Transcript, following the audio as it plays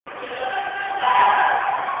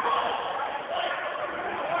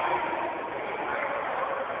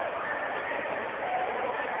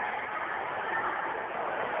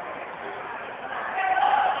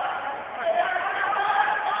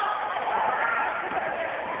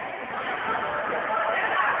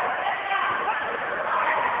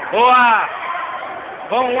Boa!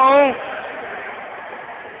 Vamos, 1 a 1.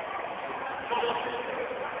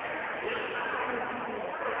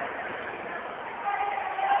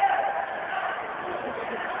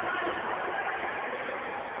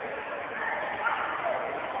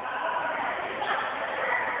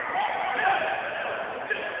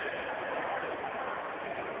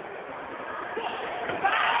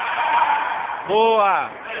 Boa!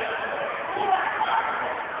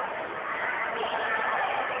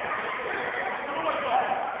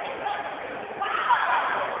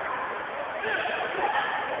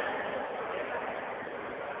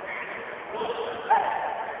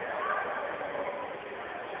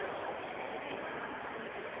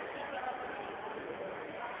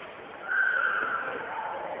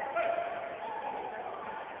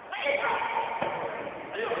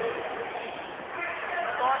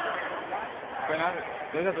 Foi nada.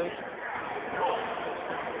 2 a 2.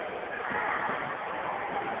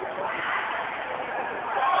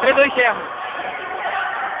 Três, 2, Sherman.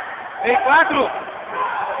 Ei, 4.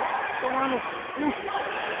 Tomando.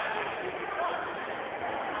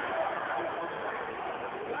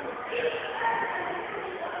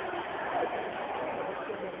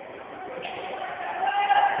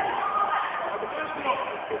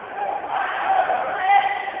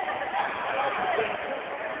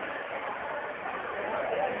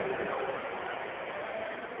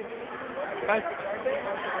 Vai.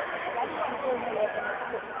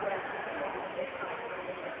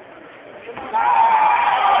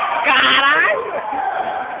 Caralho!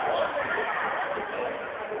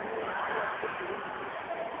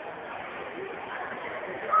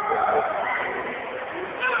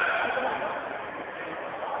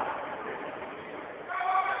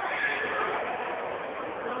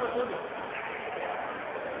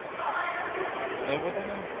 Eu vou dar.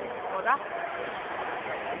 Vou dar?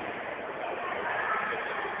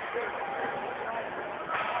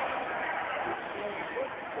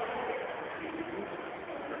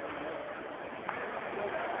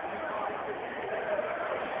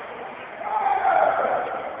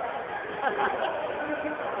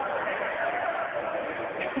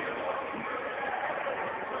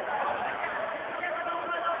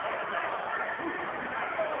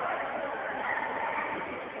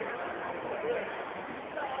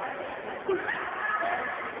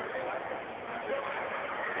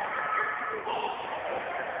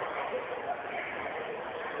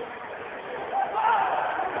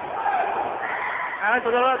 Ah,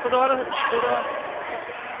 toda hora.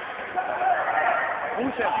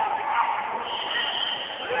 Puxa.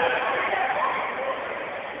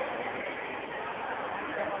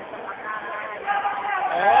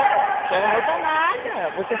 Você não tá nada.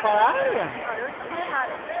 Você falar?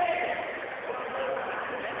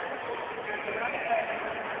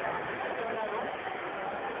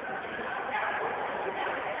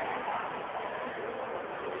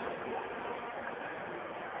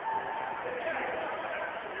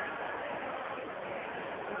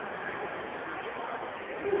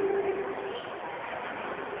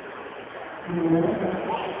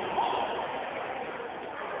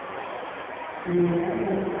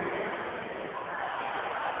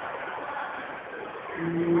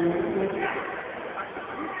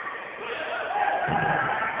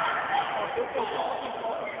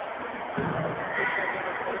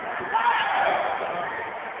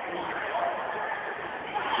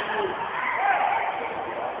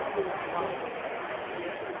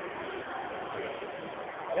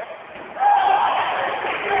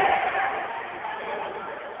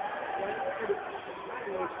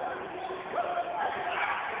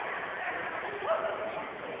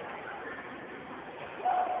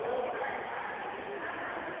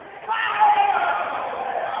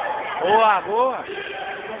 Boa, boa.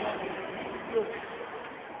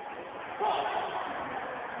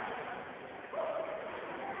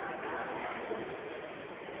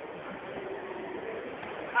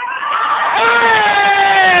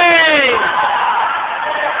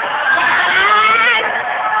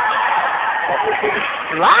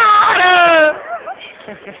 Lara!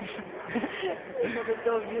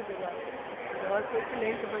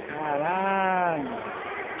 Caralho!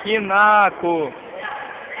 Que NAKO!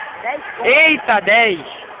 Eita, 10!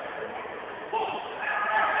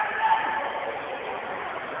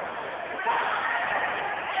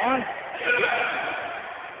 Onde?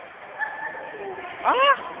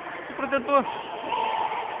 Ah! Que protetor!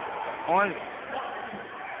 Onde?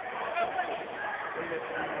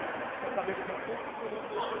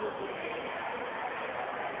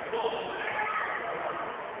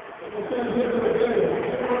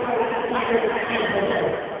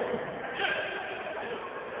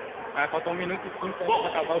 Vai faltar 1 minuto e 5 pra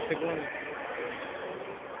acabar o segundo.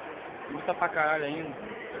 Luta pra caralho ainda.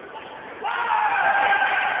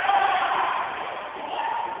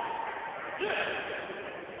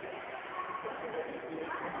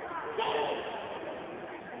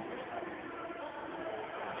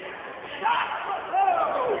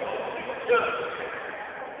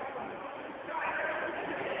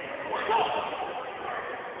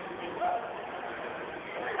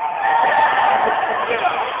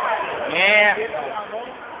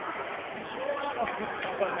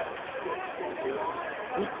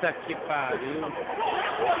 Puta que pariu.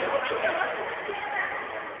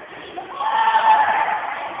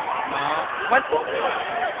 Não. Vai tu.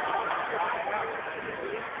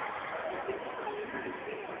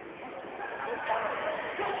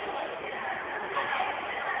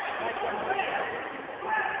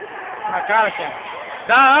 Na cara, Sherman.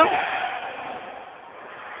 Dá,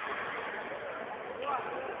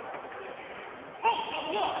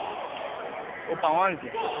 Opa,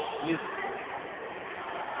 11. Isso.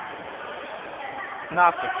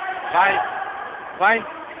 NAKO. Vai. Vai.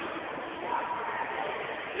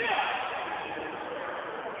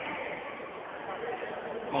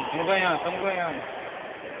 Bom, estamos ganhando, estamos ganhando.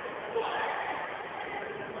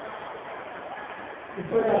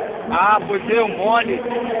 Ah, pois é, o mole.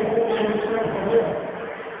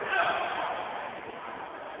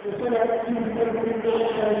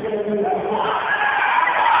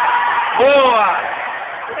 Boa!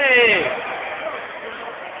 Ei!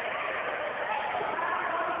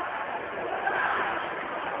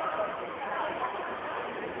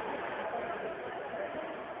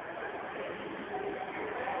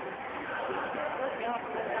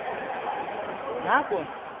 NAKO?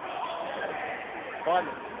 Pode.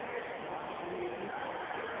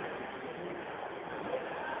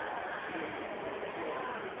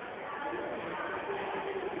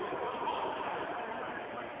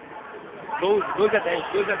 Dois a 10.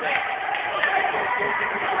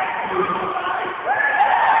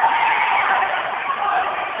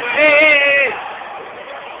 Ei!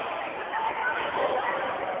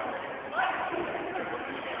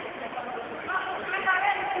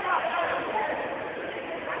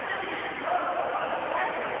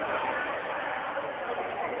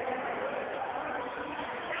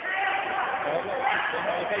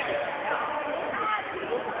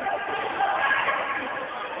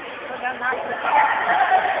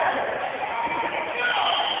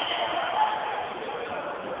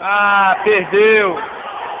 Ah, perdeu.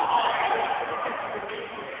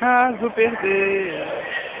 Caso perder.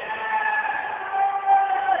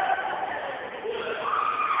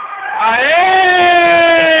 Aê!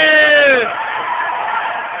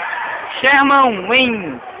 Sherman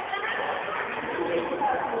win.